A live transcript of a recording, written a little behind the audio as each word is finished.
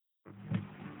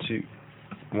two,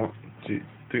 1, 2,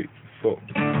 3, 4.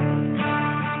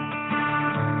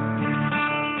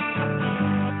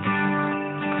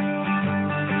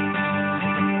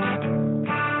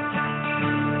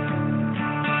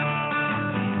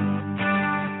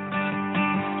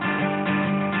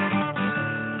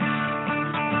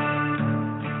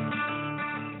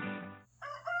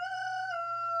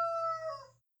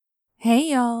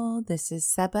 Hey y'all, this is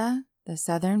Seba, the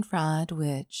Southern Fried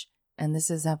Witch, and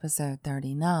this is episode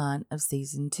 39 of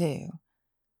season 2.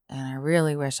 And I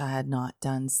really wish I had not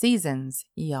done seasons,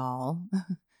 y'all.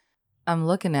 I'm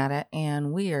looking at it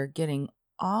and we are getting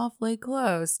awfully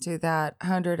close to that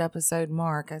 100 episode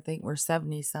mark. I think we're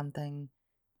 70 something.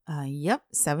 Yep,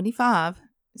 75.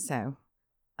 So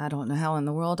I don't know how in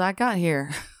the world I got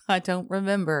here. I don't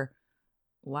remember.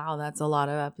 Wow, that's a lot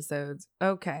of episodes.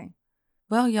 Okay.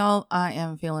 Well, y'all, I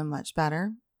am feeling much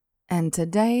better. And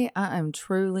today I am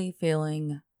truly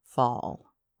feeling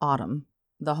fall, autumn,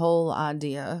 the whole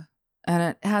idea. And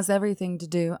it has everything to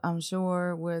do, I'm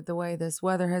sure, with the way this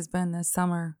weather has been this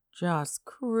summer. Just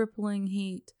crippling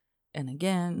heat. And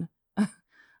again,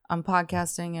 I'm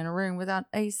podcasting in a room without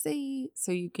AC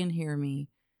so you can hear me.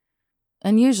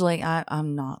 And usually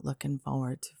I'm not looking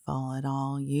forward to fall at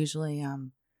all. Usually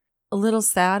I'm a little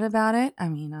sad about it. I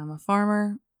mean, I'm a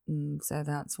farmer. So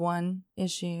that's one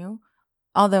issue.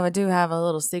 Although I do have a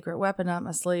little secret weapon up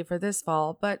my sleeve for this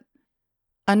fall, but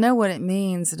I know what it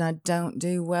means and I don't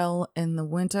do well in the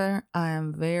winter. I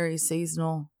am very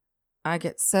seasonal. I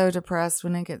get so depressed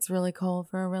when it gets really cold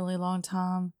for a really long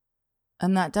time.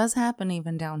 And that does happen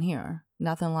even down here.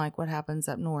 Nothing like what happens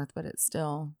up north, but it's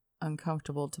still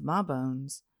uncomfortable to my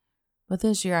bones. But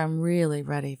this year, I'm really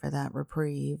ready for that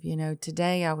reprieve. You know,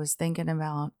 today I was thinking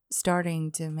about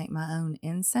starting to make my own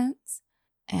incense.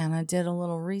 And I did a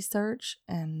little research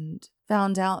and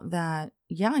found out that,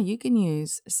 yeah, you can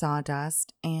use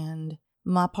sawdust. And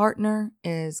my partner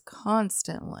is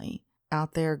constantly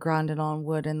out there grinding on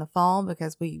wood in the fall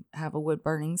because we have a wood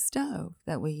burning stove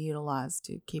that we utilize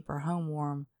to keep our home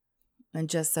warm. And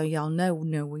just so y'all know,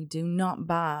 no, we do not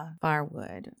buy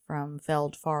firewood from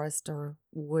felled forest or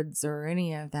woods or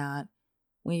any of that.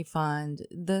 We find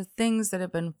the things that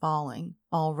have been falling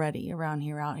already around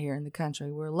here, out here in the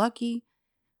country. We're lucky.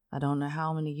 I don't know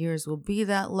how many years we'll be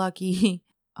that lucky.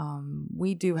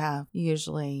 We do have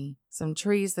usually some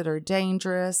trees that are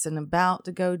dangerous and about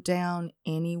to go down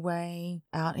anyway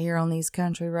out here on these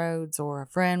country roads, or a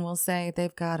friend will say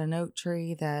they've got an oak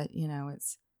tree that, you know,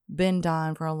 it's been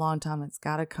dying for a long time. It's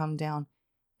got to come down,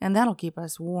 and that'll keep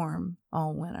us warm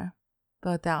all winter,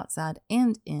 both outside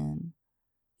and in.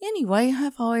 Anyway,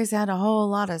 I've always had a whole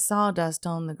lot of sawdust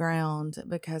on the ground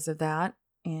because of that,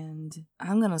 and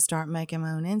I'm going to start making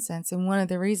my own incense. And one of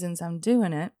the reasons I'm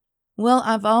doing it, well,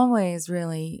 I've always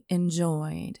really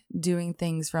enjoyed doing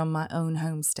things from my own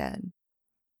homestead.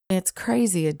 It's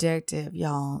crazy addictive,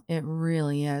 y'all. It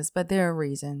really is. But there are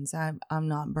reasons. I'm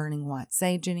not burning white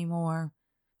sage anymore.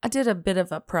 I did a bit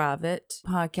of a private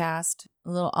podcast,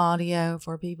 a little audio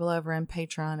for people over in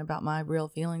Patreon about my real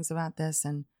feelings about this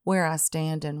and where I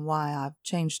stand and why I've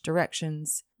changed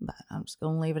directions. But I'm just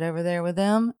going to leave it over there with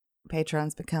them.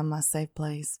 Patreon's become my safe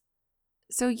place.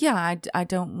 So yeah, I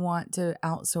don't want to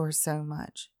outsource so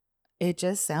much. It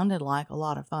just sounded like a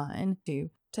lot of fun to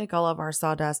take all of our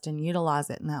sawdust and utilize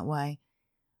it in that way.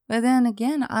 But then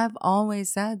again, I've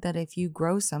always said that if you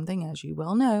grow something, as you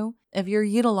well know, if you're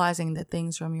utilizing the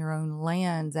things from your own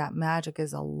land, that magic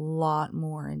is a lot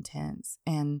more intense.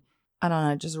 And I don't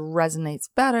know, it just resonates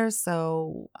better.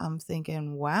 So I'm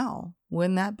thinking, wow,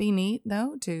 wouldn't that be neat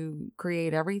though, to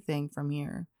create everything from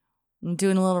here? I'm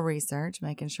doing a little research,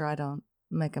 making sure I don't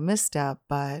make a misstep,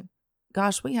 but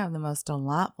gosh, we have the most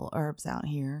delightful herbs out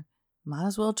here. Might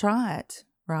as well try it,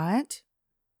 right?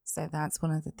 So that's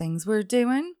one of the things we're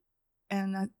doing.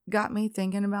 And that got me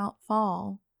thinking about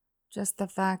fall. Just the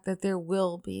fact that there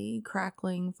will be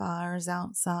crackling fires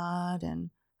outside and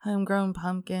homegrown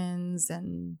pumpkins.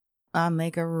 And I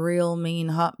make a real mean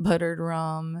hot buttered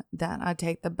rum that I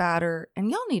take the batter.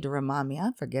 And y'all need to remind me,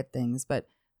 I forget things, but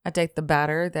I take the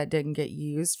batter that didn't get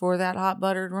used for that hot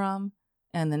buttered rum.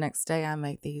 And the next day I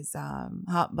make these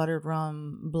hot buttered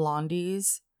rum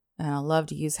blondies. And I love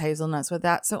to use hazelnuts with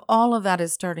that. So all of that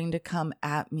is starting to come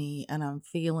at me and I'm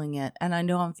feeling it. And I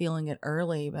know I'm feeling it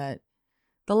early, but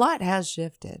the light has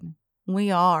shifted. We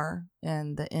are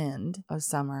in the end of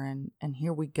summer and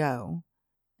here we go.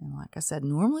 And like I said,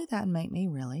 normally that'd make me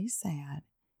really sad.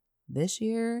 This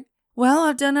year, well,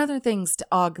 I've done other things to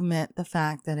augment the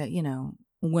fact that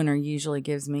winter usually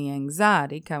gives me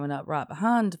anxiety coming up right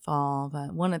behind fall.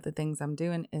 But one of the things I'm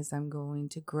doing is I'm going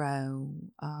to grow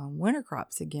winter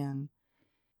crops again.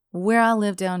 Where I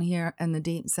live down here in the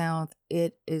deep south,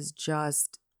 it is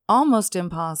just almost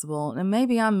impossible. And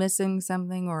maybe I'm missing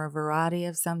something or a variety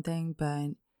of something,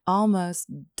 but almost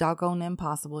doggone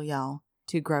impossible, y'all,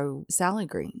 to grow salad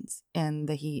greens in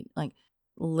the heat. Like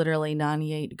literally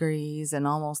 98 degrees and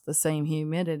almost the same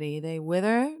humidity. They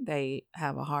wither. They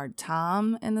have a hard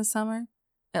time in the summer,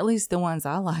 at least the ones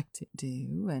I like to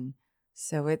do. And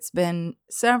so it's been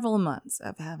several months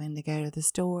of having to go to the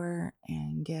store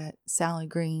and get salad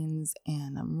greens,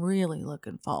 and I'm really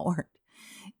looking forward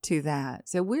to that.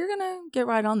 So we're going to get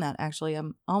right on that. Actually,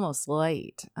 I'm almost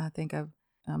late. I think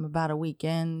I'm about a week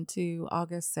into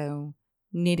August, so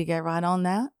need to get right on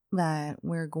that. But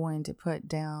we're going to put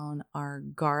down our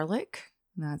garlic.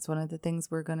 That's one of the things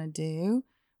we're going to do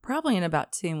probably in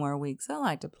about 2 more weeks. I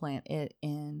like to plant it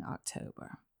in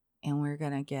October. And we're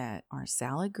going to get our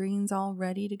salad greens all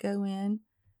ready to go in.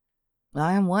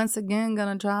 I am once again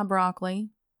going to try broccoli.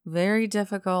 Very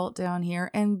difficult down here.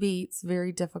 And beets,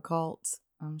 very difficult.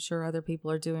 I'm sure other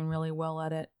people are doing really well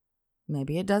at it.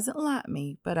 Maybe it doesn't like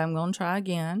me, but I'm going to try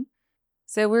again.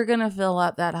 So we're going to fill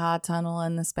up that high tunnel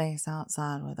in the space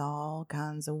outside with all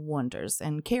kinds of wonders.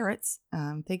 And carrots.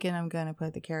 I'm thinking I'm going to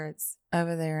put the carrots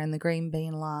over there in the green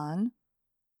bean line.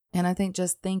 And I think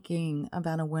just thinking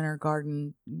about a winter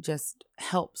garden just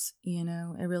helps, it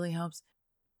really helps.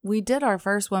 We did our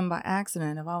first one by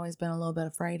accident. I've always been a little bit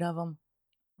afraid of them.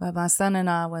 But my son and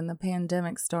I, when the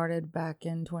pandemic started back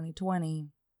in 2020,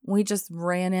 we just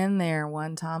ran in there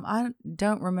one time. I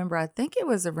don't remember. I think it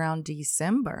was around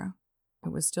December.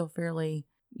 It was still fairly,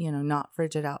 not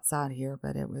frigid outside here,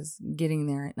 but it was getting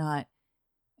there at night.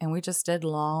 And we just did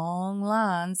long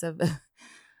lines of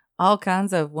all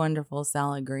kinds of wonderful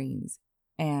salad greens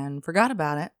and forgot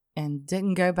about it and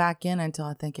didn't go back in until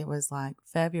I think it was like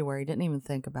February. Didn't even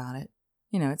think about it.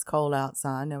 It's cold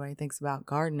outside. Nobody thinks about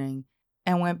gardening.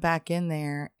 And went back in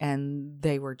there and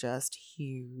they were just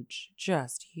huge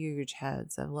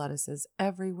heads of lettuces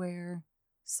everywhere.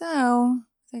 So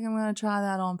I think I'm going to try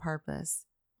that on purpose.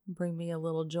 Bring me a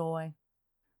little joy.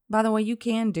 By the way, you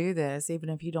can do this even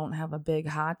if you don't have a big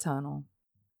high tunnel.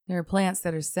 There are plants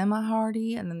that are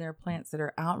semi-hardy, and then there are plants that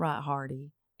are outright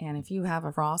hardy. And if you have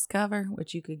a frost cover,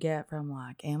 which you could get from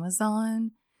like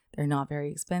Amazon, they're not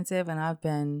very expensive. And I've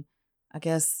been,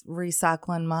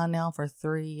 recycling mine now for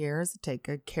 3 years. Take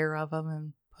good care of them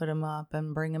and put them up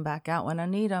and bring them back out when I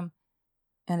need them.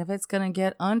 And if it's going to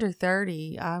get under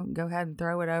 30, I'll go ahead and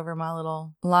throw it over my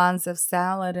little lines of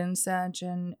salad and such.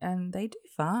 And they do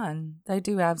fine. They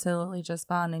do absolutely just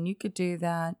fine. And you could do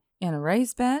that in a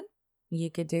raised bed.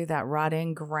 You could do that right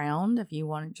in ground if you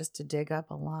wanted just to dig up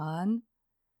a line.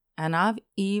 And I've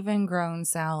even grown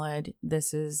salad.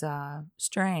 This is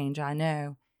strange, I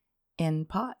know, in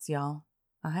pots, y'all.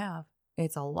 I have.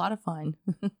 It's a lot of fun.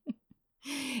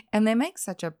 And they make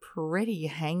such a pretty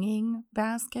hanging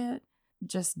basket.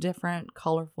 Just different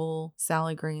colorful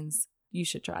salad greens. You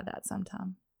should try that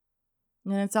sometime.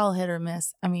 And it's all hit or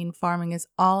miss. I mean, farming is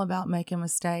all about making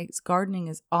mistakes. Gardening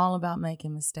is all about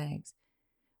making mistakes.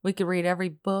 We could read every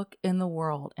book in the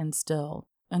world and still,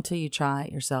 until you try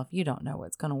it yourself, you don't know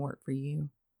what's going to work for you.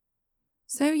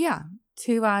 So yeah,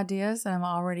 2 ideas that I'm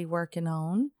already working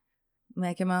on.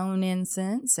 Making my own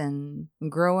incense and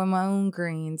growing my own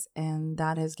greens. And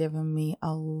that has given me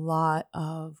a lot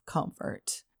of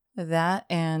comfort. That,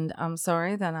 and I'm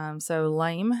sorry that I'm so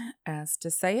lame as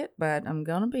to say it, but I'm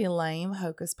going to be lame.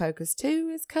 Hocus Pocus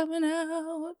 2 is coming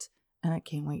out. And I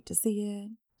can't wait to see it.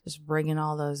 Just bringing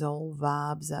all those old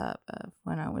vibes up of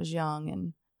when I was young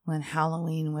and when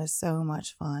Halloween was so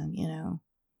much fun,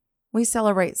 We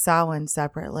celebrate Samhain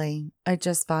separately. I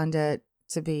just find it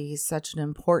to be such an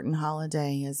important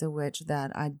holiday as a witch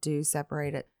that I do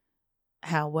separate it.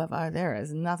 However, there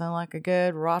is nothing like a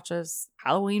good raucous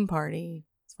Halloween party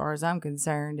as far as I'm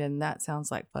concerned, and that sounds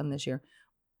like fun this year.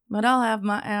 But I'll have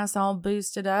my ass all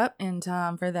boosted up in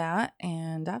time for that,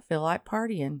 and I feel like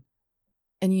partying.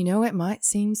 And it might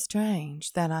seem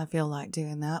strange that I feel like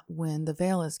doing that when the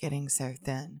veil is getting so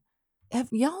thin. Have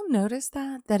y'all noticed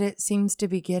that it seems to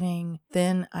be getting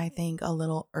thin, I think, a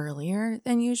little earlier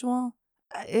than usual?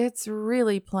 It's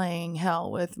really playing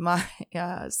hell with my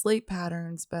sleep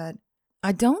patterns, but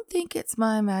I don't think it's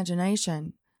my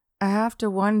imagination. I have to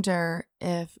wonder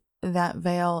if that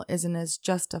veil isn't as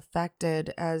just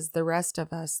affected as the rest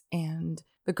of us and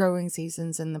the growing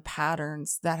seasons and the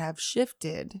patterns that have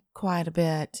shifted quite a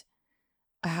bit.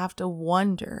 I have to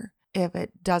wonder if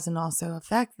it doesn't also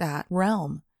affect that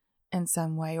realm in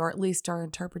some way, or at least our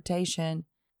interpretation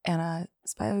and I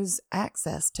suppose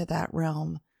access to that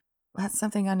realm. That's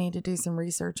something I need to do some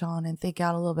research on and think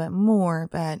out a little bit more,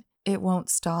 but it won't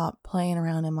stop playing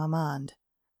around in my mind.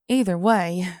 Either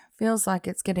way, feels like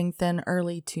it's getting thin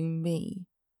early to me.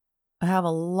 I have a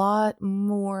lot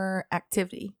more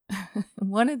activity.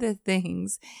 One of the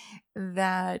things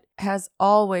that has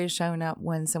always shown up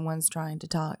when someone's trying to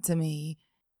talk to me,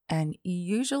 and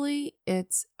usually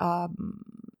it's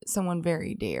someone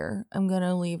very dear. I'm going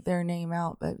to leave their name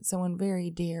out, but someone very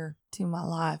dear to my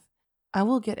life. I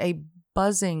will get a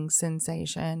buzzing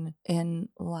sensation in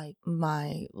like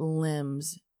my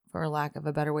limbs, for lack of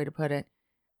a better way to put it.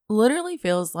 Literally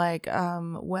feels like,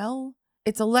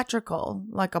 it's electrical,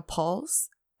 like a pulse.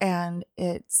 And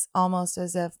it's almost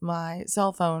as if my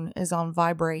cell phone is on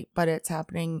vibrate, but it's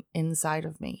happening inside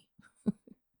of me.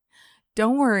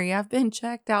 Don't worry, I've been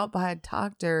checked out by a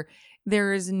doctor.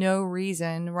 There is no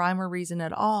reason, rhyme or reason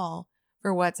at all,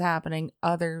 for what's happening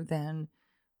other than,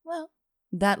 well,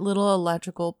 that little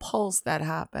electrical pulse that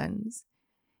happens.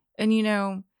 And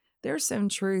there's some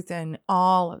truth in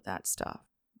all of that stuff.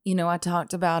 I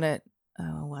talked about it, I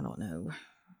don't know,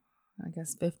 I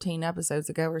guess 15 episodes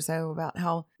ago or so about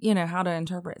how to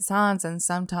interpret signs, and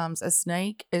sometimes a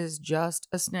snake is just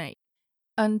a snake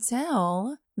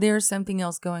until there's something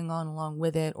else going on along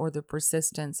with it, or the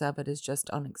persistence of it is just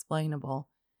unexplainable.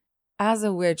 As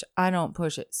of which I don't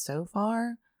push it so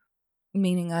far,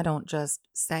 meaning I don't just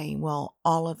say, well,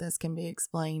 all of this can be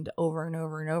explained over and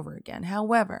over and over again.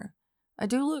 However, I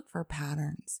do look for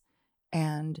patterns,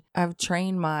 and I've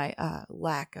trained my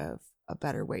lack of a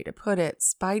better way to put it,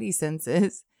 spidey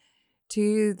senses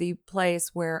to the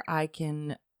place where I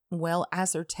can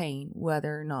ascertain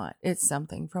whether or not it's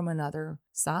something from another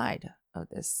side of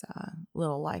this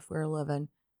little life we're living.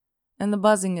 And the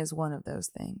buzzing is one of those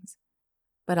things.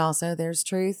 But also there's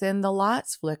truth in the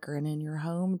lights flickering in your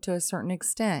home to a certain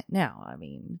extent. Now,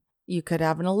 you could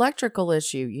have an electrical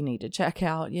issue you need to check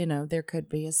out. There could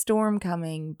be a storm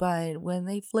coming, but when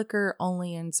they flicker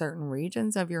only in certain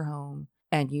regions of your home,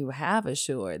 and you have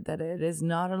assured that it is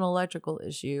not an electrical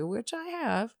issue, which I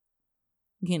have,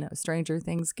 Stranger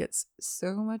Things gets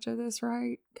so much of this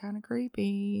right. Kind of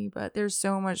creepy, but there's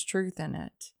so much truth in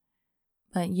it.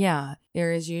 But yeah,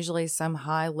 there is usually some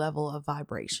high level of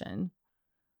vibration.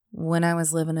 When I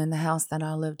was living in the house that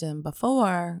I lived in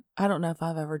before, I don't know if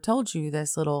I've ever told you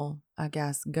this little, I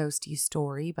guess, ghosty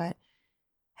story, but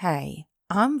hey,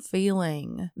 I'm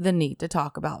feeling the need to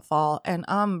talk about fall, and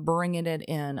I'm bringing it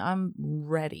in. I'm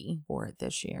ready for it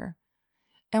this year.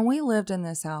 And we lived in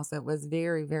this house that was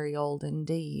very, very old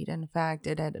indeed. In fact,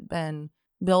 it had been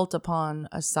built upon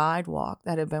a sidewalk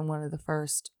that had been one of the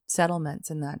first settlements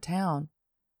in that town.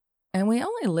 And we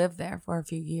only lived there for a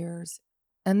few years.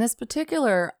 And this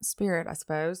particular spirit, I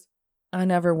suppose, I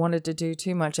never wanted to do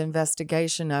too much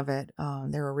investigation of it.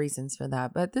 There were reasons for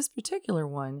that. But this particular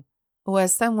one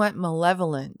was somewhat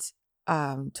malevolent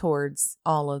towards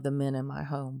all of the men in my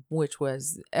home, which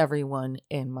was everyone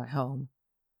in my home.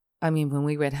 When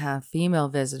we would have female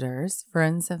visitors,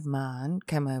 friends of mine,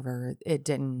 come over, it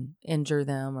didn't injure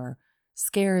them or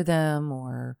scare them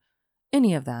or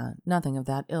any of that. Nothing of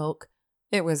that ilk.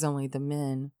 It was only the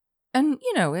men. And,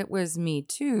 it was me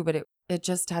too, but it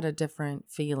just had a different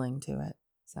feeling to it.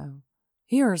 So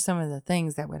here are some of the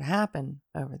things that would happen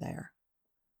over there.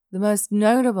 The most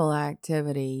notable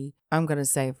activity, I'm going to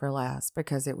save for last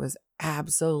because it was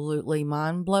absolutely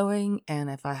mind-blowing. And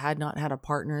if I had not had a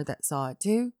partner that saw it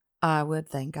too, I would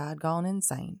think I'd gone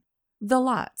insane. The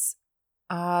lights.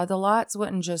 The lights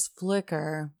wouldn't just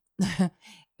flicker.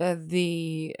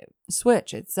 The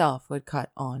switch itself would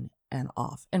cut on and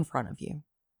off in front of you.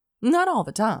 Not all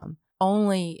the time.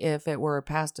 Only if it were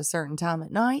past a certain time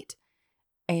at night.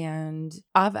 And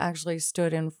I've actually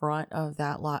stood in front of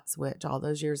that light switch all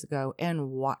those years ago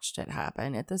and watched it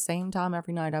happen at the same time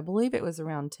every night. I believe it was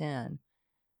around 10.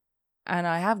 And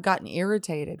I have gotten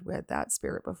irritated with that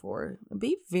spirit before.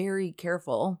 Be very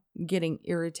careful getting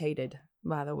irritated,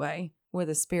 by the way, with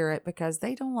a spirit because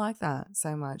they don't like that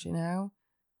so much,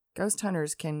 Ghost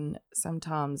hunters can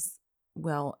sometimes,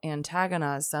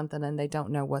 antagonize something and they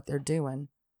don't know what they're doing.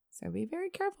 So be very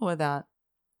careful with that.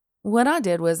 What I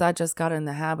did was I just got in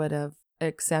the habit of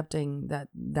accepting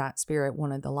that spirit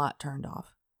wanted the light turned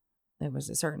off. It was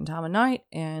a certain time of night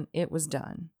and it was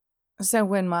done. So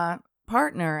when my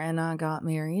partner and I got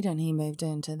married and he moved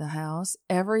into the house,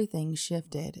 everything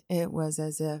shifted. It was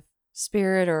as if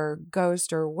spirit or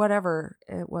ghost or whatever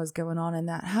it was going on in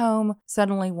that home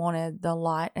suddenly wanted the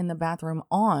light in the bathroom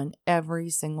on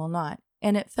every single night.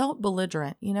 And it felt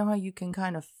belligerent. You know how you can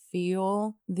kind of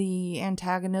feel the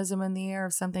antagonism in the air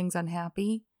if something's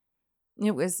unhappy?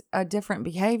 It was a different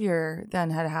behavior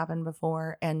than had happened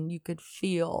before, and you could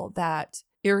feel that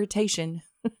irritation.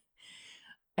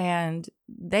 And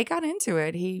they got into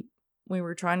it. We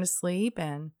were trying to sleep,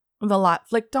 and the light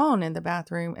flicked on in the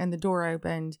bathroom and the door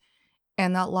opened,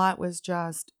 and that light was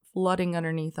just flooding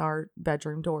underneath our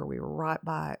bedroom door. We were right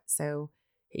by it. So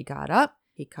he got up,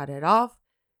 he cut it off,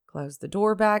 closed the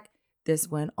door back. This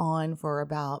went on for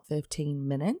about 15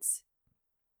 minutes.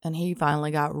 And he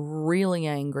finally got really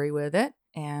angry with it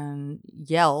and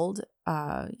yelled,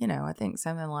 I think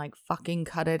something like fucking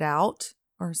cut it out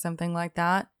or something like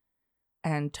that,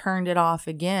 and turned it off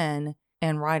again.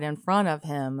 And right in front of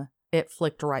him, it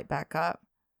flicked right back up.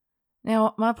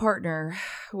 Now, my partner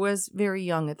was very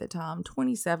young at the time,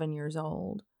 27 years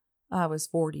old. I was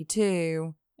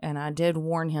 42, and I did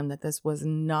warn him that this was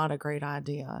not a great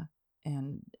idea.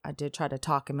 And I did try to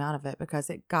talk him out of it because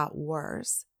it got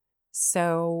worse.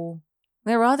 So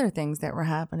there were other things that were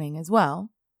happening as well.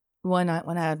 One night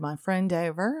when I had my friend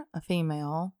over, a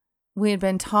female, we had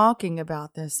been talking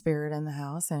about this spirit in the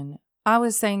house, and I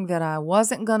was saying that I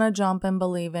wasn't going to jump and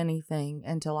believe anything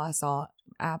until I saw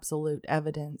absolute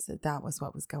evidence that that was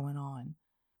what was going on.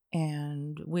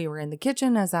 And we were in the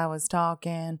kitchen as I was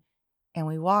talking, and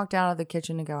we walked out of the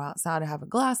kitchen to go outside to have a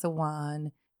glass of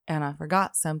wine, and I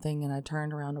forgot something, and I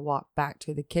turned around to walk back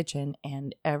to the kitchen,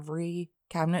 and every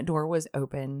cabinet door was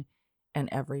open and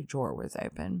every drawer was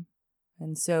open.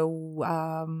 And so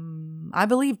I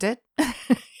believed it. There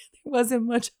wasn't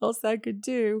much else I could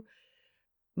do.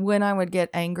 When I would get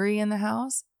angry in the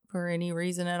house for any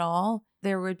reason at all,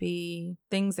 there would be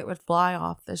things that would fly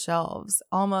off the shelves,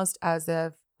 almost as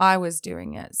if I was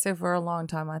doing it. So for a long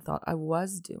time, I thought I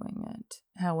was doing it.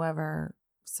 However,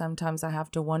 sometimes I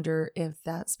have to wonder if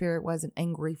that spirit wasn't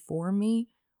angry for me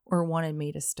or wanted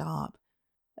me to stop.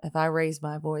 If I raised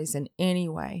my voice in any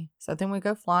way, something would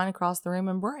go flying across the room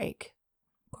and break.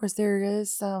 Of course, there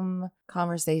is some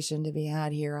conversation to be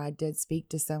had here. I did speak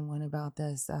to someone about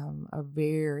this, a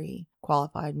very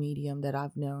qualified medium that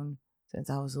I've known since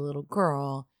I was a little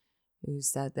girl, who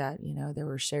said that, there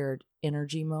were shared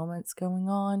energy moments going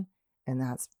on, and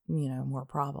that's, more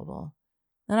probable.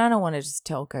 And I don't want to just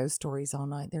tell ghost stories all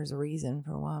night. There's a reason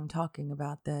for why I'm talking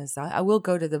about this. I will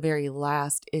go to the very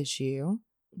last issue,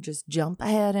 just jump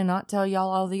ahead and not tell y'all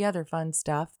all the other fun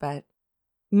stuff, but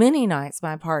many nights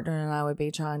my partner and I would be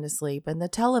trying to sleep and the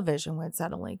television would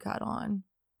suddenly cut on.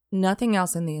 Nothing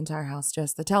else in the entire house,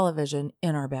 just the television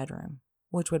in our bedroom,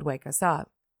 which would wake us up.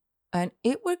 And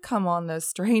it would come on the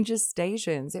strangest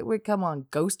stations. It would come on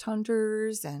Ghost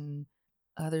Hunters and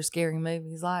other scary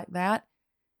movies like that.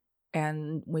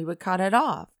 And we would cut it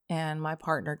off. And my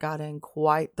partner got in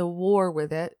quite the war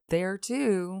with it there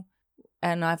too.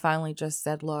 And I finally just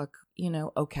said, look,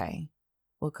 okay,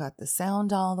 we'll cut the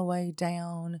sound all the way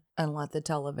down and let the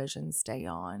television stay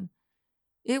on.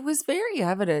 It was very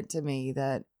evident to me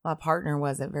that my partner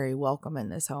wasn't very welcome in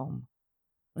this home.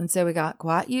 And so we got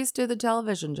quite used to the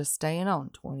television just staying on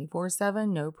 24/7,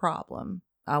 no problem.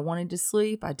 I wanted to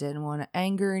sleep. I didn't want to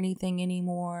anger anything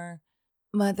anymore.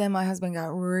 But then my husband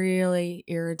got really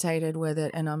irritated with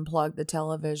it and unplugged the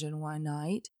television one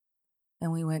night.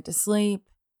 And we went to sleep.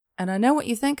 And I know what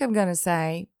you think I'm going to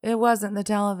say. It wasn't the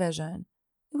television.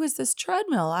 It was this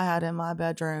treadmill I had in my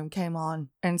bedroom came on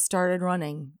and started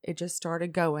running. It just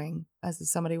started going as if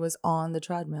somebody was on the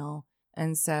treadmill.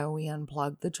 And so we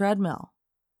unplugged the treadmill.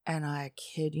 And I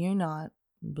kid you not,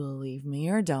 believe me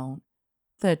or don't,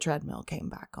 the treadmill came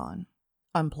back on,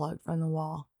 unplugged from the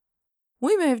wall.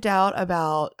 We moved out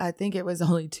about, I think it was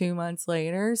only 2 months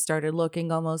later, started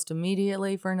looking almost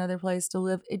immediately for another place to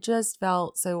live. It just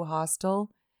felt so hostile.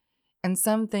 And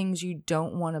some things you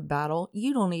don't want to battle,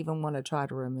 you don't even want to try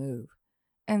to remove.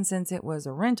 And since it was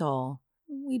a rental,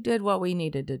 we did what we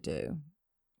needed to do.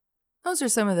 Those are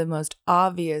some of the most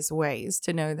obvious ways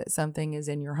to know that something is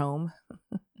in your home.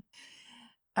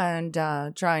 And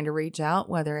trying to reach out,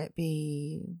 whether it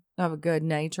be of a good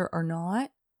nature or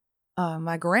not.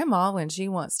 My grandma, when she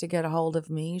wants to get a hold of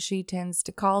me, she tends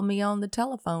to call me on the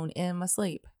telephone in my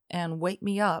sleep and wake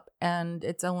me up. And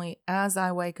it's only as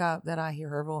I wake up that I hear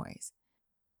her voice.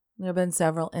 There have been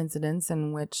several incidents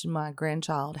in which my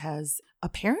grandchild has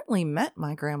apparently met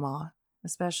my grandma,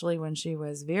 especially when she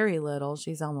was very little.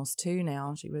 She's almost 2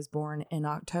 now. She was born in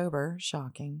October.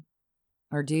 Shocking.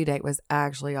 Her due date was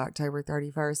actually October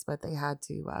 31st, but they had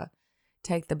to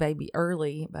take the baby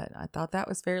early. But I thought that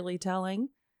was fairly telling.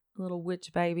 Little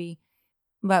witch baby.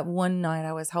 But one night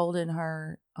I was holding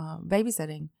her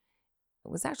babysitting. It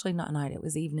was actually not night, it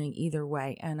was evening either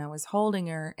way. And I was holding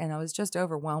her and I was just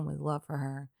overwhelmed with love for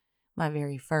her, my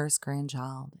very first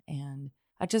grandchild. And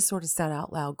I just sort of said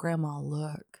out loud, Grandma,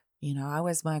 look. I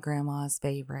was my grandma's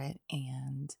favorite.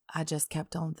 And I just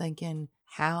kept on thinking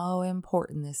how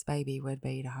important this baby would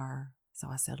be to her. So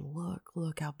I said,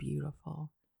 look how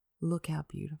beautiful. Look how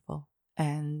beautiful.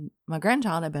 And my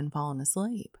grandchild had been falling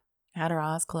asleep, had her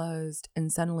eyes closed,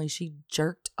 and suddenly she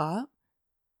jerked up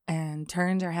and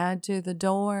turned her head to the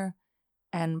door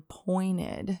and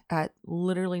pointed at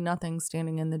literally nothing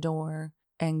standing in the door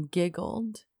and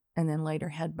giggled and then laid her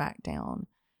head back down.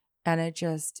 And it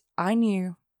just, I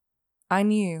knew.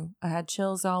 I had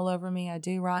chills all over me. I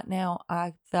do right now.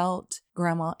 I felt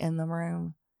Grandma in the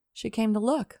room. She came to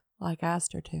look like I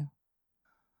asked her to.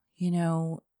 You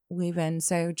know, we've been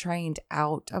so trained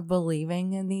out of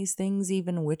believing in these things,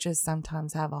 even witches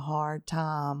sometimes have a hard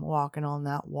time walking on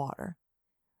that water.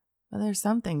 But there's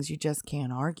some things you just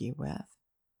can't argue with.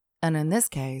 And in this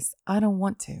case, I don't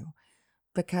want to,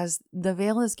 because the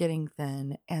veil is getting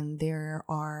thin and there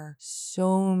are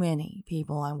so many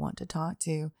people I want to talk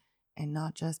to, and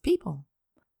not just people.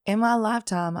 In my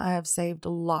lifetime, I have saved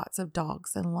lots of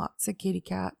dogs and lots of kitty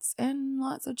cats and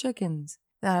lots of chickens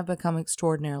that have become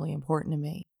extraordinarily important to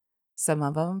me. Some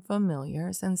of them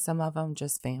familiars and some of them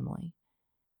just family.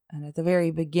 And at the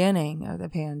very beginning of the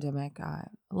pandemic, I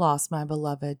lost my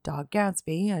beloved dog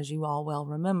Gatsby, as you all well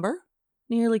remember.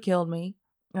 Nearly killed me.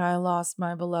 I lost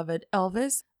my beloved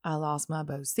Elvis. I lost my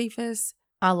Bocephus.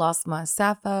 I lost my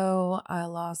Sappho. I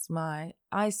lost my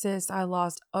Isis. I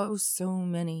lost so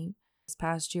many. This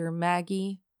past year,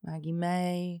 Maggie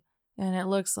May. And it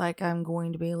looks like I'm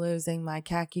going to be losing my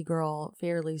khaki girl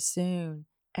fairly soon.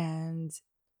 And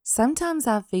sometimes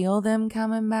I feel them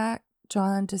coming back,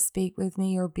 trying to speak with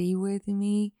me or be with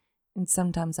me. And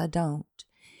sometimes I don't.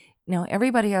 Now,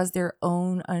 everybody has their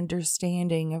own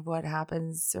understanding of what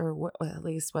happens, or at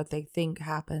least what they think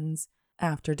happens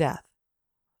after death.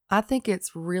 I think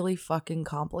it's really fucking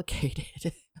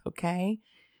complicated, okay?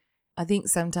 I think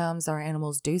sometimes our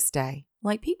animals do stay,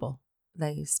 like people.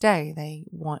 They stay. They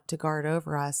want to guard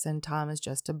over us, and time is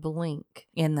just a blink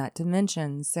in that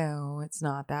dimension, so it's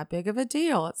not that big of a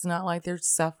deal. It's not like they're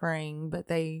suffering, but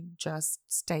they just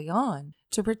stay on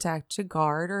to protect, to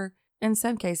guard, or in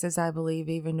some cases, I believe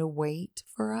even to wait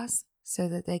for us so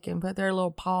that they can put their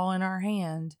little paw in our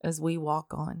hand as we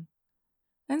walk on.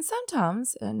 And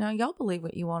sometimes, now y'all believe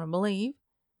what you want to believe.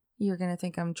 You're going to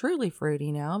think I'm truly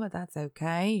fruity now, but that's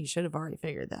okay. You should have already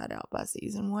figured that out by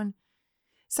season 1.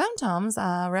 Sometimes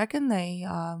I reckon they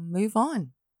move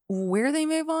on. Where they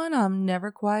move on, I'm never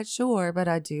quite sure, but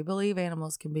I do believe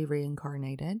animals can be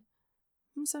reincarnated.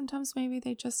 And sometimes maybe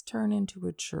they just turn into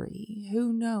a tree.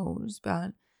 Who knows?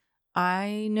 But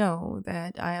I know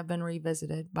that I have been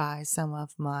revisited by some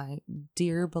of my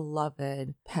dear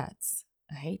beloved pets.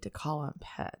 I hate to call them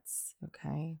pets,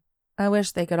 okay? I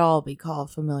wish they could all be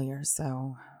called familiar,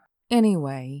 so...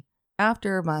 Anyway,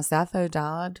 after my Sappho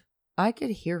died, I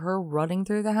could hear her running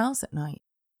through the house at night.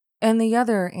 And the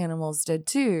other animals did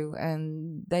too,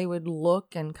 and they would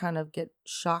look and kind of get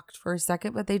shocked for a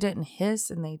second, but they didn't hiss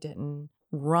and they didn't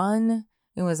run.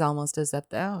 It was almost as if,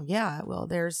 oh yeah, well,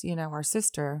 there's, our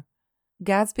sister.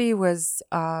 Gatsby was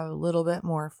a little bit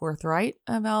more forthright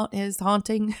about his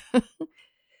haunting.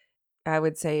 I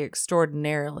would say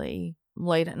extraordinarily.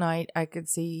 Late at night, I could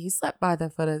see he slept by the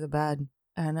foot of the bed,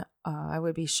 and I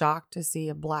would be shocked to see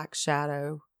a black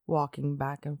shadow walking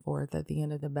back and forth at the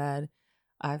end of the bed.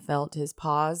 I felt his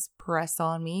paws press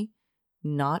on me,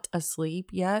 not asleep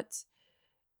yet,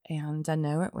 and I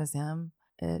know it was him.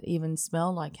 It even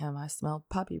smelled like him. I smelled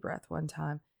puppy breath one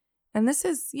time. And this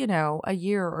is, a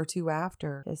year or two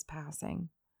after his passing.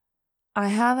 I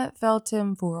haven't felt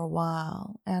him for a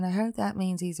while, and I hope that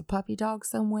means he's a puppy dog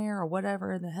somewhere or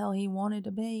whatever the hell he wanted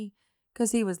to be,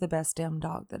 because he was the best damn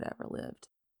dog that ever lived.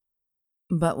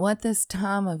 But what this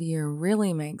time of year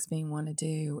really makes me want to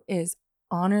do is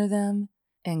honor them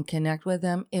and connect with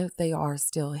them if they are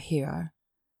still here.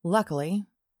 Luckily,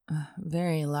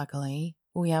 very luckily,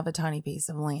 we have a tiny piece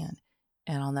of land.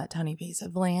 And on that tiny piece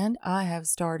of land, I have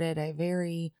started a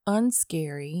very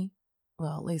unscary,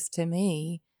 well, at least to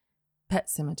me, pet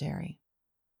cemetery.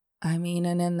 And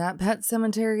in that pet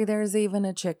cemetery, there's even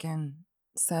a chicken.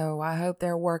 So I hope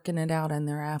they're working it out in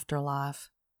their afterlife.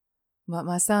 But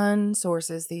my son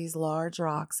sources these large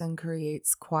rocks and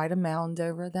creates quite a mound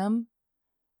over them.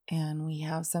 And we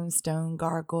have some stone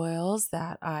gargoyles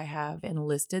that I have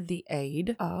enlisted the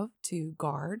aid of to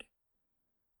guard.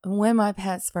 When my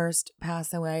pets first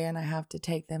pass away and I have to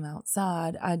take them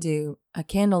outside, I do a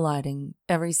candle lighting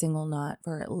every single night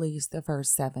for at least the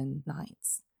first 7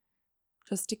 nights.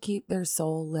 Just to keep their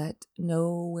soul lit,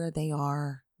 know where they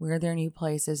are, where their new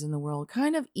place is in the world,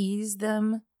 kind of ease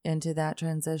them into that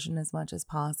transition as much as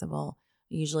possible.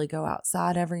 I usually go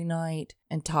outside every night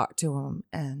and talk to them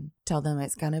and tell them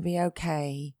it's going to be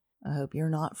okay. I hope you're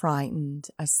not frightened.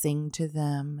 I sing to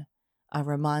them. I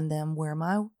remind them where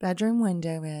my bedroom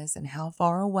window is and how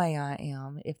far away I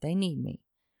am if they need me.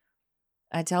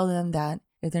 I tell them that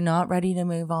if they're not ready to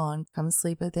move on, come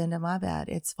sleep at the end of my bed.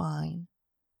 It's fine.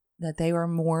 That they are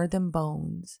more than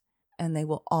bones and they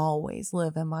will always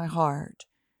live in my heart.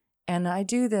 And I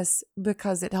do this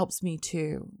because it helps me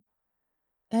too.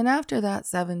 And after that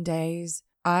 7 days,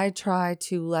 I try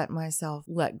to let myself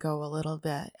let go a little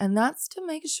bit. And that's to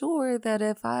make sure that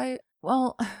if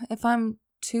I'm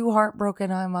too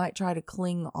heartbroken, I might try to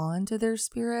cling on to their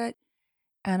spirit.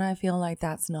 And I feel like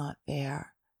that's not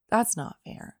fair. That's not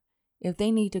fair. If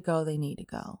they need to go, they need to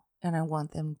go. And I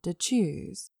want them to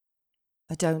choose.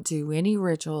 I don't do any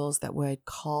rituals that would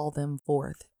call them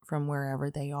forth from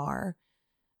wherever they are.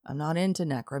 I'm not into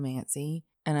necromancy,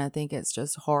 and I think it's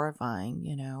just horrifying,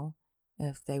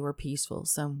 if they were peaceful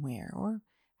somewhere or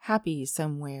happy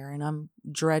somewhere and I'm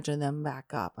dredging them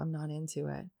back up. I'm not into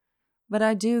it. But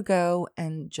I do go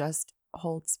and just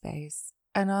hold space,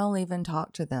 and I'll even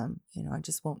talk to them. I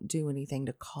just won't do anything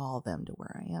to call them to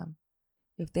where I am.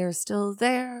 If they're still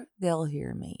there, they'll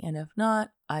hear me, and if not,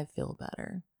 I feel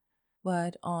better.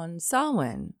 But on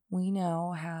Samhain, we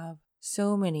now have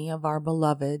so many of our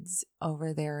beloveds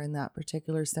over there in that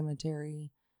particular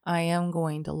cemetery. I am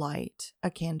going to light a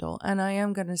candle, and I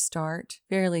am going to start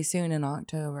fairly soon in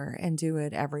October and do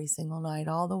it every single night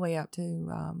all the way up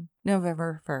to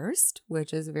November 1st,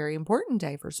 which is a very important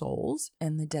day for souls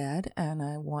and the dead, and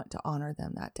I want to honor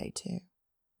them that day too.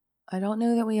 I don't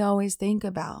know that we always think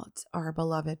about our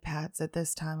beloved pets at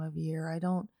this time of year.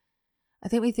 I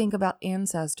think we think about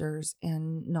ancestors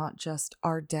and not just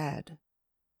our dead.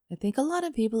 I think a lot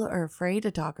of people are afraid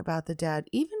to talk about the dead,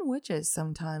 even witches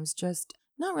sometimes, just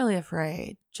not really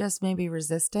afraid, just maybe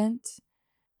resistant.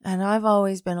 And I've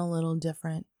always been a little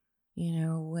different.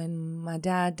 When my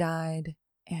dad died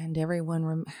and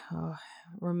everyone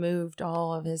removed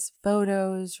all of his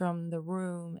photos from the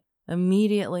room,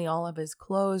 immediately all of his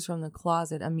clothes from the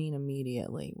closet,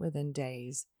 immediately, within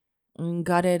days. And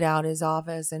gutted out his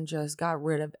office and just got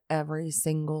rid of every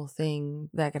single thing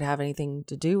that could have anything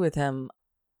to do with him.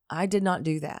 I did not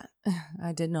do that.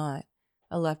 I did not.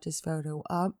 I left his photo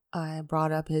up. I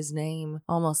brought up his name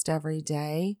almost every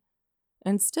day.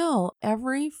 And still,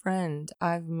 every friend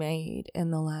I've made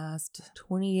in the last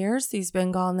 20 years, he's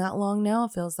been gone that long now,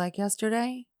 it feels like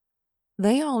yesterday.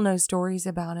 They all know stories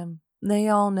about him. They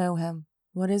all know him.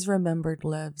 What is remembered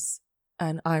lives,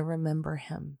 and I remember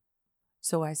him.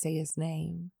 So I say his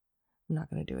name. I'm not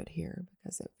going to do it here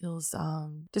because it feels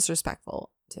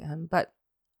disrespectful to him. But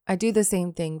I do the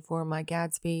same thing for my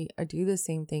Gatsby. I do the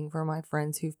same thing for my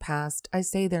friends who've passed. I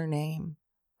say their name.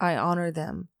 I honor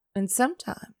them. And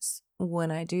sometimes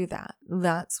when I do that,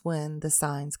 that's when the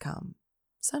signs come.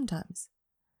 Sometimes.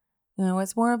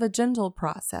 It's more of a gentle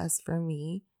process for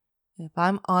me. If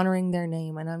I'm honoring their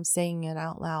name and I'm saying it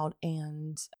out loud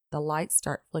and the lights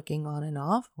start flicking on and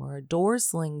off, or a door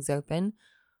slings open,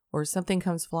 or something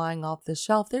comes flying off the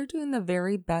shelf, they're doing the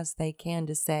very best they can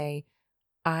to say,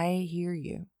 I hear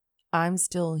you. I'm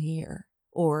still here.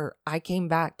 Or I came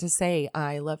back to say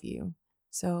I love you.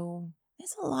 So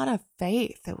there's a lot of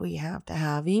faith that we have to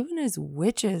have. Even as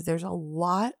witches, there's a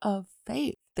lot of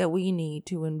faith that we need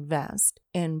to invest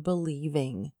in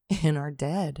believing in our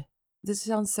dead. This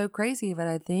sounds so crazy, but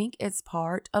I think it's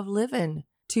part of living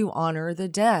to honor the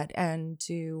dead and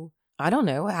to,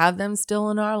 have them still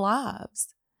in our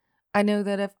lives. I know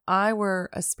that if I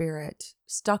were a spirit,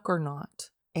 stuck or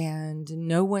not, and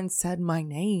no one said my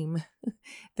name,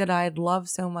 that I had loved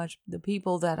so much the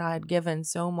people that I had given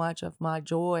so much of my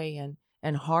joy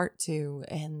and heart to,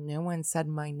 and no one said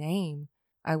my name,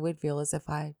 I would feel as if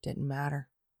I didn't matter.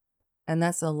 And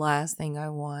that's the last thing I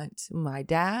want. My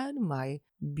dad, my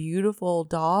beautiful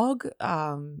dog,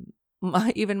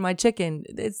 even my chicken,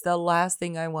 it's the last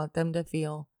thing I want them to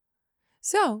feel.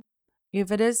 So,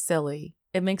 if it is silly,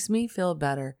 it makes me feel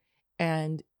better.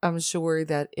 And I'm sure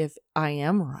that if I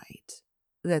am right,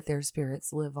 that their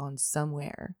spirits live on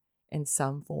somewhere in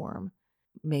some form.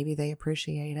 Maybe they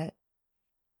appreciate it.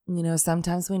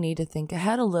 Sometimes we need to think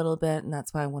ahead a little bit, and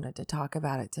that's why I wanted to talk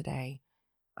about it today.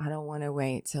 I don't want to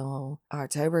wait till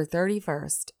October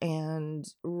 31st and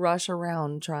rush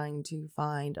around trying to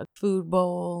find a food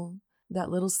bowl, that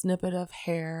little snippet of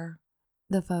hair,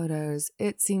 the photos.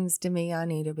 It seems to me I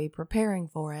need to be preparing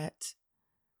for it.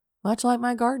 Much like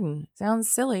my garden. Sounds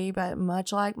silly, but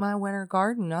much like my winter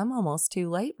garden, I'm almost too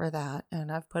late for that.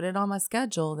 And I've put it on my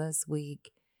schedule this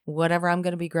week. Whatever I'm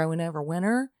going to be growing over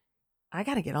winter, I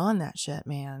got to get on that shit,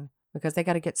 man. Because they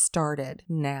got to get started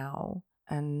now.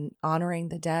 And honoring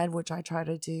the dead, which I try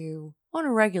to do on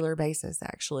a regular basis,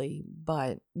 actually.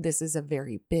 But this is a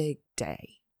very big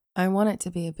day. I want it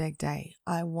to be a big day.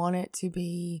 I want it to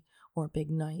be, or big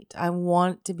night. I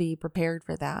want to be prepared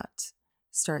for that.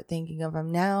 Start thinking of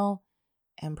them now,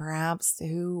 and perhaps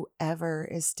whoever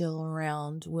is still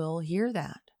around will hear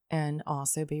that and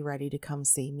also be ready to come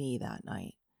see me that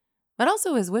night. But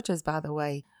also, as witches, by the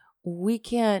way, we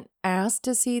can't ask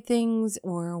to see things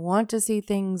or want to see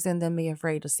things and then be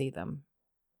afraid to see them.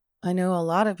 I know a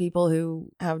lot of people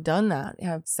who have done that,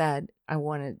 have said, I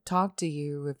want to talk to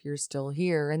you if you're still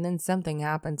here. And then something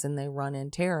happens and they run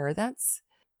in terror. That's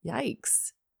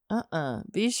yikes.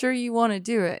 Be sure you want to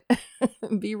do it.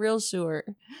 Be real sure.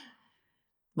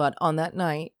 But on that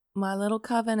night, my little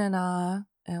coven and I,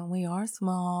 and we are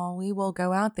small, we will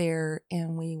go out there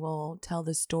and we will tell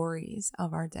the stories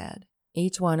of our dead.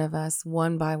 Each one of us,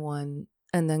 one by one,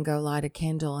 and then go light a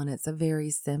candle. And it's a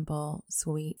very simple,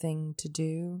 sweet thing to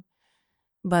do.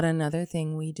 But another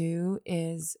thing we do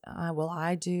is,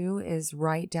 I do is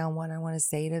write down what I want to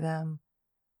say to them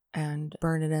and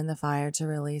burn it in the fire to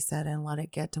release it and let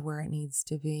it get to where it needs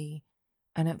to be.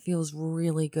 And it feels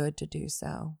really good to do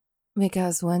so.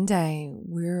 Because one day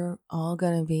we're all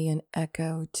going to be an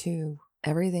echo to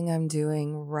everything I'm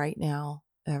doing right now.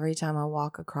 Every time I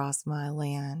walk across my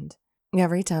land,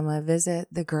 every time I visit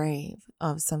the grave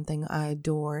of something I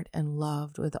adored and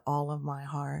loved with all of my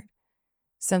heart.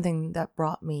 Something that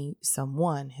brought me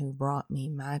someone who brought me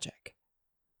magic.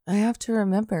 I have to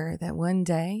remember that one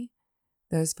day,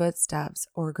 those footsteps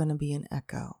are going to be an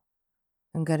echo.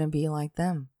 I'm going to be like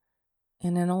them.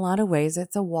 And in a lot of ways,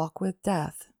 it's a walk with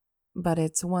death, but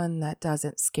it's one that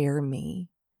doesn't scare me.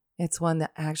 It's one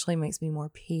that actually makes me more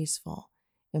peaceful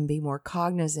and be more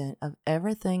cognizant of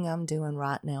everything I'm doing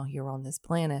right now here on this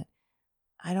planet.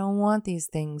 I don't want these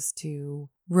things to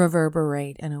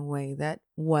reverberate in a way that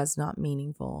was not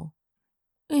meaningful.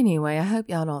 Anyway, I hope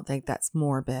y'all don't think that's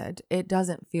morbid. It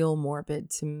doesn't feel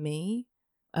morbid to me.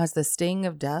 As the sting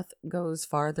of death goes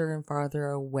farther and farther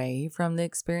away from the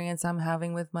experience I'm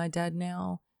having with my dead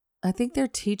now, I think they're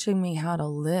teaching me how to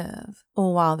live,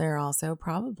 while they're also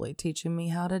probably teaching me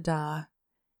how to die.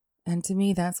 And to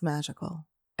me, that's magical.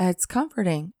 It's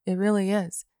comforting. It really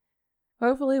is.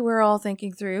 Hopefully, we're all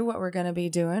thinking through what we're going to be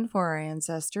doing for our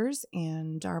ancestors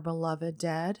and our beloved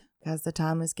dead, because the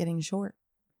time is getting short.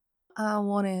 I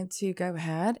wanted to go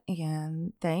ahead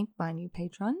and thank my new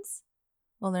patrons.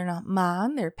 Well, they're not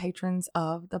mine, they're patrons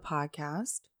of the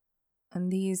podcast.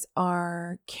 And these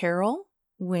are Carol,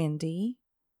 Wendy,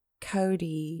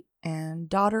 Cody, and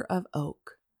Daughter of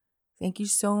Oak. Thank you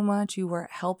so much. You were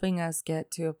helping us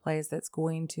get to a place that's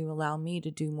going to allow me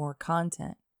to do more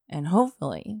content. And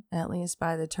hopefully, at least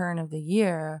by the turn of the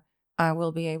year, I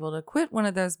will be able to quit one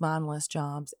of those mindless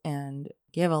jobs and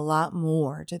give a lot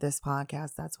more to this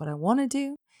podcast. That's what I want to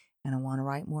do. And I want to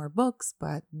write more books,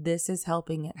 but this is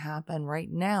helping it happen right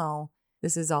now.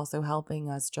 This is also helping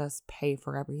us just pay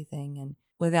for everything. And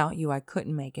without you, I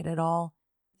couldn't make it at all.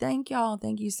 Thank y'all.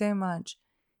 Thank you so much.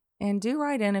 And do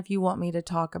write in if you want me to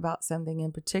talk about something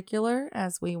in particular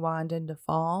as we wind into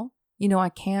fall. You know, I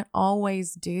can't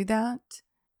always do that.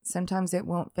 Sometimes it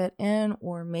won't fit in,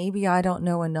 or maybe I don't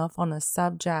know enough on a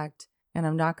subject and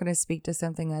I'm not going to speak to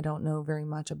something I don't know very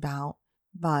much about,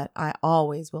 but I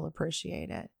always will appreciate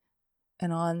it.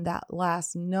 And on that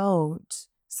last note,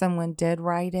 someone did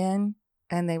write in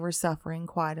and they were suffering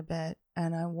quite a bit,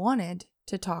 and I wanted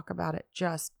to talk about it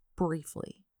just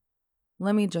briefly.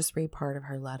 Let me just read part of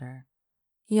her letter.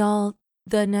 Y'all,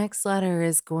 the next letter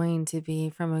is going to be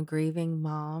from a grieving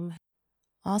mom.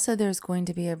 Also, there's going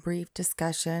to be a brief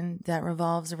discussion that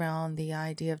revolves around the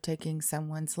idea of taking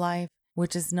someone's life,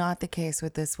 which is not the case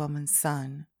with this woman's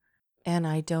son. And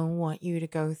I don't want you to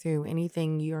go through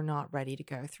anything you're not ready to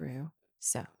go through.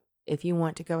 So, if you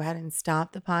want to go ahead and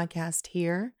stop the podcast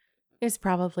here, it's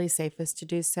probably safest to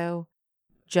do so.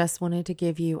 Just wanted to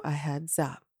give you a heads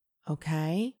up,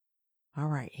 okay? All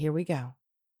right, here we go.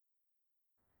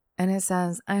 And it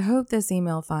says, I hope this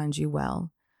email finds you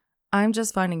well. I'm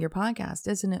just finding your podcast.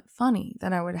 Isn't it funny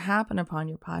that I would happen upon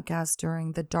your podcast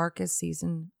during the darkest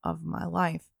season of my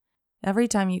life? Every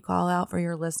time you call out for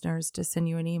your listeners to send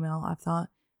you an email, I've thought,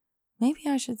 maybe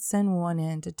I should send one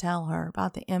in to tell her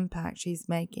about the impact she's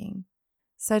making.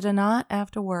 So tonight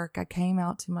after work, I came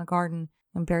out to my garden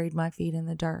and buried my feet in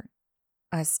the dirt.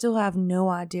 I still have no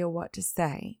idea what to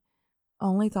say.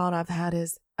 Only thought I've had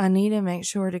is, I need to make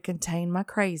sure to contain my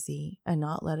crazy and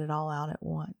not let it all out at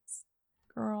once.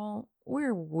 Girl,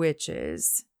 we're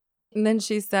witches. And then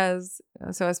she says,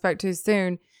 so I spoke too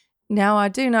soon. Now, I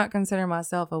do not consider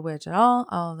myself a witch at all,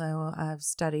 although I've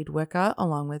studied Wicca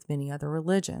along with many other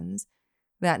religions.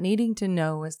 That needing to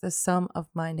know is the sum of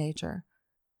my nature.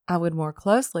 I would more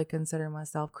closely consider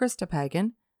myself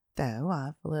Christopagan, though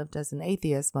I've lived as an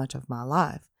atheist much of my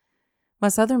life. My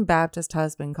Southern Baptist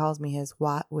husband calls me his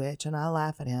white witch, and I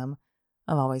laugh at him.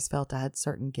 I've always felt I had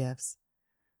certain gifts.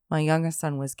 My youngest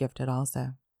son was gifted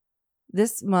also.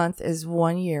 This month is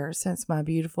 1 year since my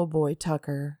beautiful boy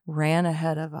Tucker ran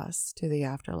ahead of us to the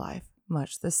afterlife,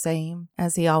 much the same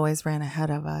as he always ran ahead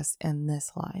of us in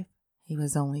this life. He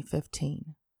was only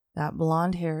 15. That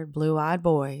blonde-haired, blue-eyed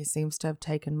boy seems to have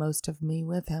taken most of me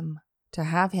with him. To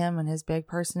have him and his big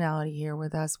personality here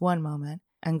with us one moment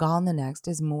and gone the next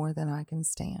is more than I can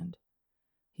stand.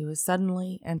 He was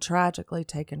suddenly and tragically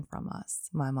taken from us,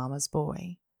 my mama's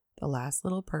boy, the last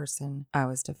little person I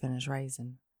was to finish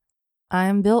raising. I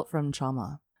am built from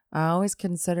trauma. I always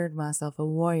considered myself a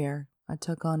warrior. I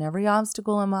took on every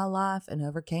obstacle in my life and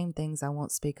overcame things I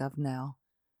won't speak of now.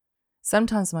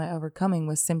 Sometimes my overcoming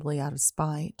was simply out of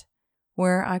spite.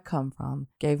 Where I come from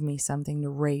gave me something to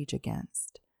rage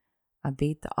against. I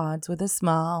beat the odds with a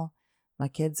smile. My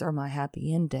kids are my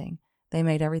happy ending. They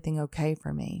made everything okay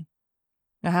for me.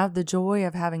 I have the joy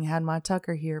of having had my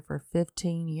Tucker here for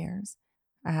 15 years.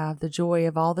 I have the joy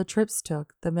of all the trips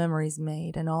took, the memories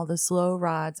made, and all the slow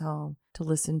rides home to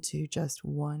listen to just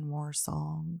one more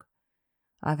song.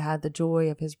 I've had the joy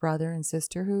of his brother and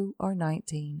sister who are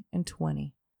 19 and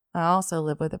 20. I also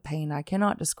live with a pain I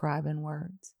cannot describe in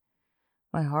words.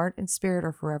 My heart and spirit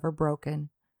are forever broken.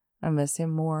 I miss him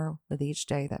more with each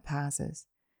day that passes.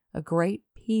 A great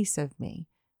piece of me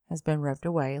has been ripped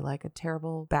away like a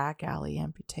terrible back alley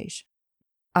amputation.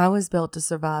 I was built to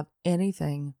survive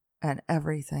anything and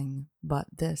everything but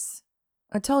this.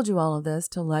 I told you all of this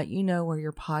to let you know where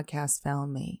your podcast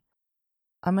found me.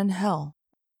 I'm in hell.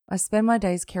 I spend my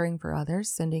days caring for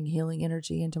others, sending healing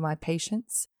energy into my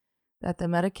patients that the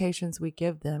medications we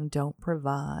give them don't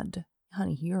provide.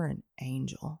 Honey, you're an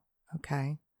angel,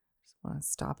 okay? Just want to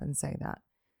stop and say that.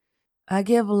 I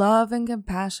give love and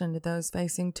compassion to those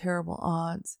facing terrible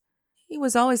odds. He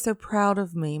was always so proud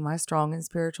of me, my strong and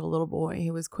spiritual little boy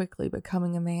who was quickly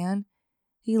becoming a man.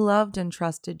 He loved and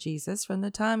trusted Jesus from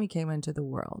the time he came into the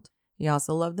world. He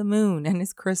also loved the moon and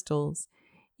his crystals.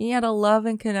 He had a love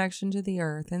and connection to the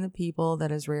earth and the people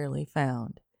that is rarely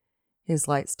found. His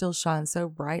light still shines so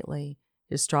brightly.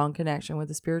 His strong connection with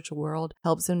the spiritual world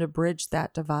helps him to bridge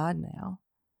that divide now.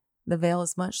 The veil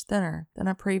is much thinner than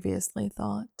I previously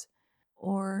thought.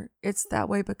 Or it's that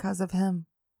way because of him.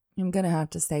 I'm going to have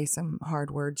to say some hard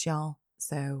words, y'all.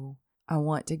 So I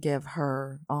want to give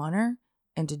her honor.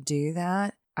 And to do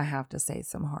that, I have to say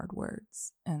some hard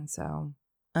words. And so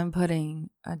I'm putting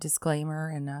a disclaimer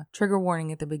and a trigger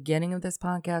warning at the beginning of this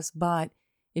podcast. But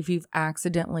if you've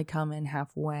accidentally come in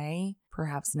halfway,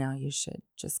 perhaps now you should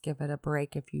just give it a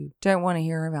break if you don't want to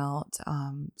hear about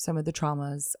some of the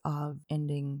traumas of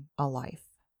ending a life.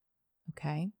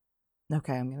 Okay, I'm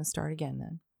going to start again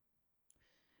then.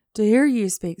 To hear you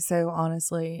speak so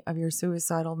honestly of your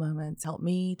suicidal moments helped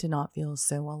me to not feel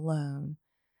so alone.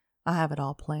 I have it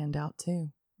all planned out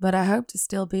too, but I hope to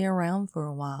still be around for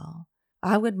a while.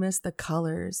 I would miss the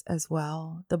colors as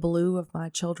well, the blue of my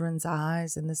children's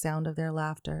eyes and the sound of their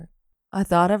laughter. I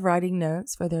thought of writing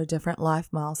notes for their different life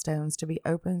milestones to be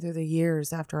opened through the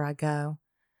years after I go.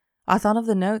 I thought of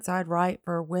the notes I'd write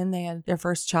for when they had their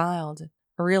first child.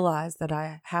 I realized that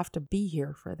I have to be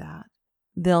here for that.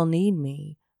 They'll need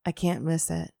me. I can't miss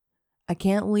it. I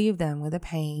can't leave them with the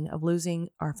pain of losing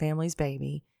our family's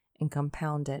baby and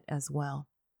compound it as well.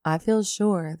 I feel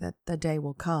sure that the day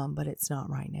will come, but it's not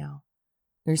right now.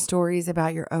 Your stories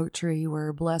about your oak tree were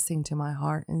a blessing to my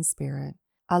heart and spirit.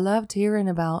 I loved hearing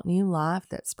about new life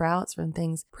that sprouts from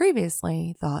things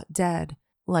previously thought dead,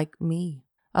 like me.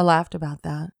 I laughed about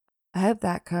that. I hope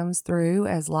that comes through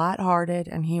as lighthearted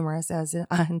and humorous as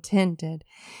I intended.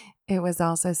 It was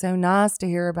also so nice to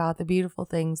hear about the beautiful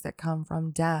things that come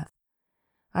from death.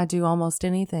 I do almost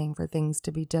anything for things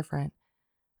to be different.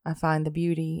 I find the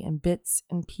beauty in bits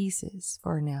and pieces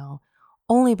for now,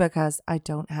 only because I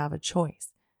don't have a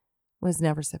choice. It was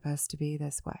never supposed to be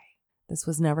this way. This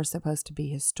was never supposed to be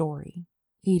his story.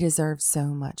 He deserves so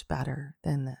much better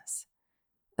than this.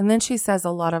 And then she says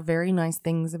a lot of very nice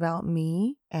things about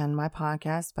me and my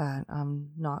podcast, but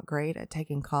I'm not great at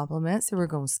taking compliments, so we're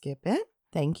going to skip it.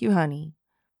 Thank you, honey.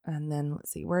 And then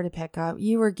let's see where to pick up.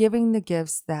 You are giving the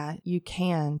gifts that you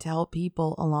can to help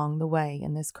people along the way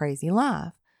in this crazy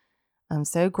life. I'm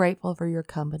so grateful for your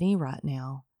company right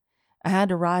now. I had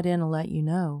to write in and let you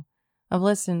know. I've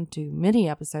listened to many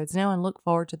episodes now and look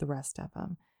forward to the rest of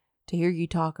them. To hear you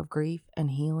talk of grief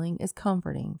and healing is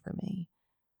comforting for me.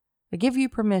 I give you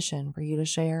permission for you to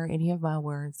share any of my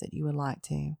words that you would like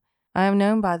to. I am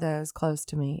known by those close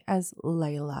to me as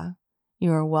Layla.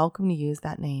 You are welcome to use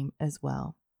that name as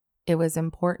well. It was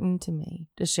important to me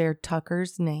to share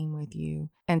Tucker's name with you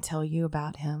and tell you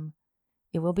about him.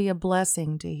 It will be a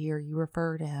blessing to hear you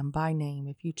refer to him by name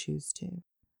if you choose to.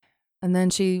 And then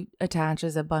she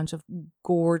attaches a bunch of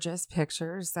gorgeous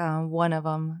pictures. One of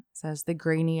them says the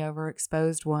grainy,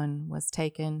 overexposed one was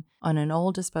taken on an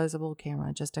old disposable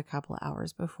camera just a couple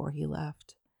hours before he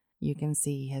left. You can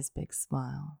see his big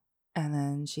smile. And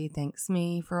then she thanks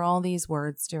me for all these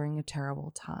words during a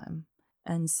terrible time.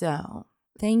 And so,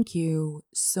 thank you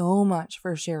so much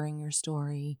for sharing your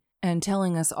story and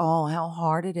telling us all how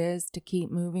hard it is to keep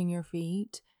moving your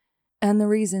feet and the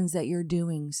reasons that you're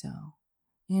doing so.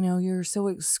 You know, you're so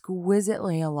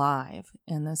exquisitely alive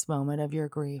in this moment of your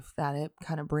grief that it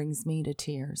kind of brings me to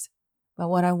tears. But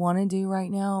what I want to do right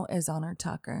now is honor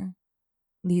Tucker.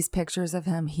 These pictures of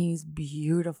him, he's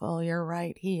beautiful. You're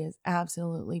right. He is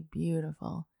absolutely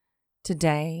beautiful.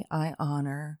 Today, I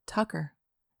honor Tucker.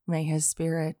 May his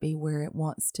spirit be where it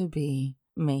wants to be.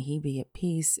 May he be at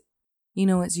peace. You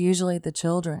know, it's usually the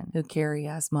children who carry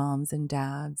us moms and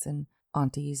dads and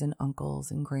aunties and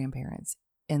uncles and grandparents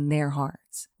in their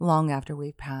hearts long after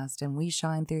we've passed, and we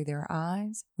shine through their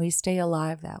eyes. We stay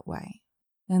alive that way.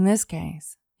 In this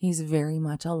case, he's very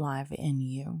much alive in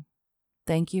you.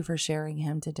 Thank you for sharing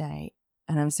him today,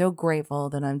 and I'm so grateful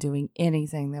that I'm doing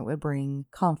anything that would bring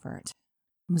comfort.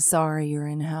 I'm sorry you're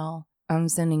in hell. I'm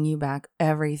sending you back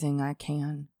everything I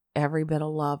can, every bit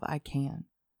of love I can.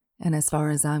 And as far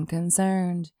as I'm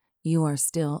concerned, you are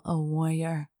still a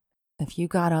warrior. If you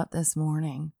got up this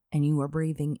morning and you were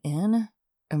breathing in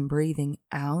and breathing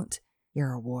out,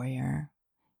 you're a warrior.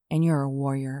 And you're a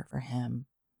warrior for him.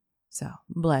 So,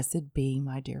 blessed be,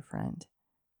 my dear friend.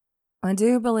 I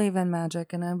do believe in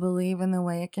magic, and I believe in the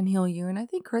way it can heal you. And I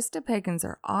think Krista Pagans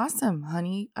are awesome,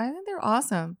 honey. I think they're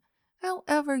awesome.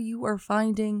 However you are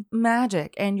finding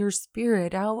magic and your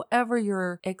spirit, however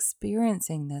you're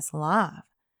experiencing this life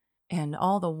and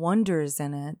all the wonders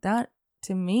in it, that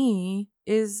to me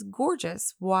is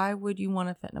gorgeous. Why would you want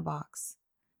to fit in a box?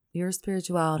 Your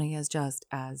spirituality is just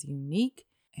as unique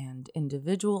and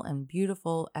individual and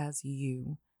beautiful as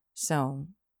you. So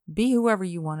be whoever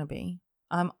you want to be.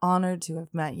 I'm honored to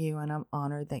have met you, and I'm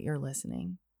honored that you're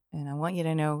listening. And I want you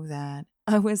to know that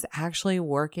I was actually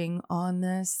working on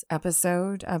this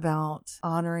episode about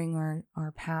honoring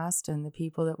our past and the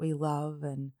people that we love,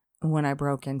 and when I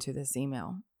broke into this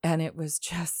email. And it was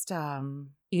just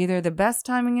either the best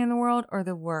timing in the world or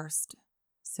the worst.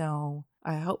 So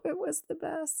I hope it was the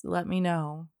best. Let me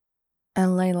know.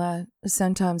 And Layla,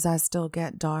 sometimes I still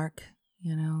get dark.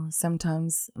 You know,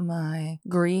 sometimes my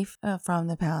grief from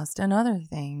the past and other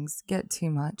things get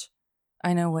too much.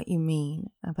 I know what you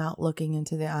mean about looking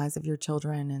into the eyes of your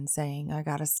children and saying, I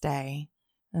gotta stay.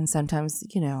 And sometimes,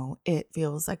 you know, it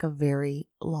feels like a very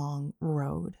long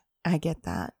road. I get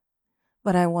that.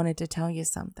 But I wanted to tell you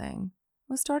something.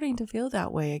 I was starting to feel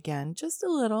that way again, just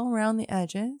a little around the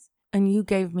edges. And you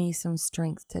gave me some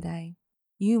strength today.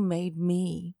 You made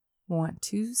me want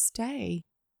to stay.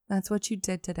 That's what you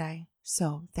did today.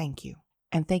 So thank you.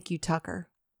 And thank you, Tucker.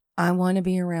 I want to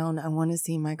be around. I want to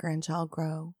see my grandchild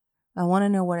grow. I want to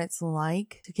know what it's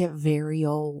like to get very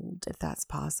old, if that's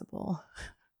possible.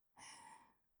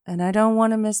 And I don't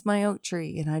want to miss my oak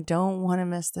tree, and I don't want to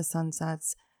miss the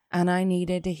sunsets. And I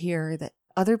needed to hear that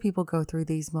other people go through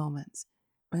these moments.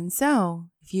 And so,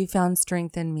 if you found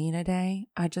strength in me today,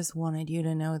 I just wanted you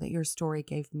to know that your story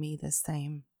gave me the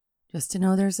same. Just to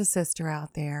know there's a sister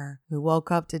out there who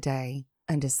woke up today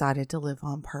and decided to live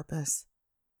on purpose.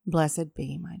 Blessed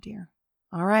be, my dear.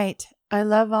 All right. I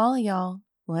love all of y'all.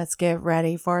 Let's get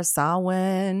ready for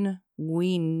Samhain.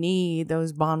 We need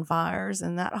those bonfires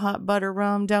and that hot butter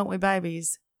rum, don't we,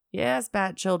 babies? Yes,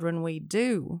 bad children, we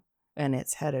do. And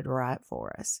it's headed right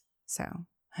for us. So,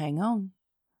 hang on.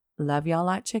 Love y'all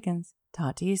like chickens.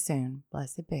 Talk to you soon.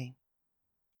 Blessed be.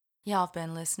 Y'all have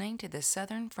been listening to the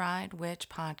Southern Fried Witch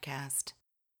Podcast.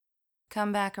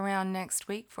 Come back around next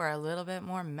week for a little bit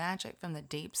more magic from the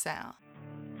Deep South.